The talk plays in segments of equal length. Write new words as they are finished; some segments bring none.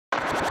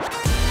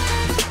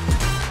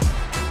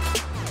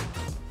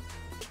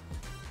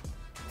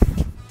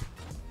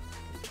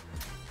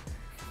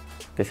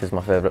This is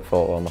my favourite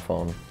photo on my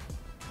phone.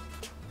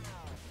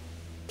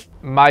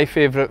 My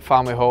favourite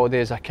family holiday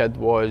as a kid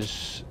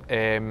was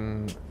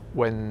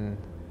when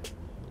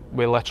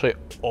we literally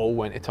all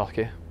went to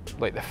Turkey,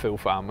 like the full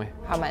family.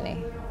 How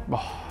many?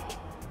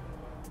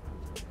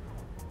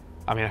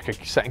 I mean, I could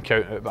sit and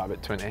count it, but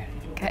about 20.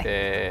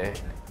 Okay.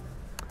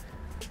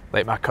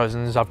 Like my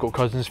cousins, I've got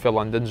cousins for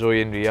London,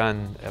 Zoe and Ria,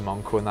 and my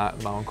uncle and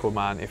that, my uncle,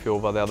 my auntie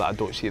over there that I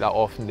don't see that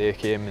often. They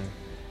came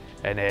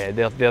and they're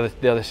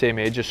the same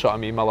age as sort of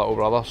me and my little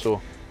brother, so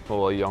when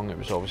we were young, it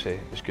was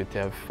good to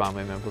have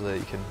family members that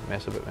you can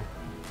mess about with.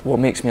 What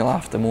makes me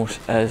laugh the most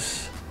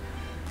is,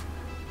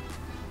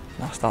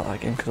 I'll start that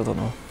again because I don't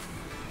know.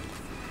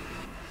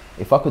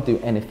 If I could do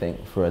anything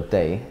for a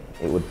day,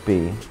 it would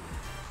be,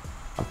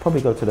 I'd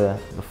probably go to the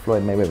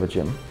Floyd Mayweather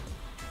gym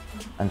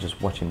and just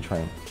watch him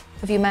train.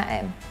 Have you met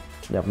him?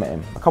 Yeah, I've met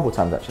him a couple of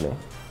times actually.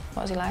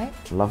 What was he like?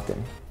 Loved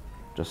him.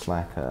 Just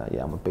like,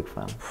 yeah, I'm a big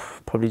fan.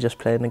 Probably just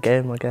playing the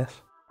game, I guess.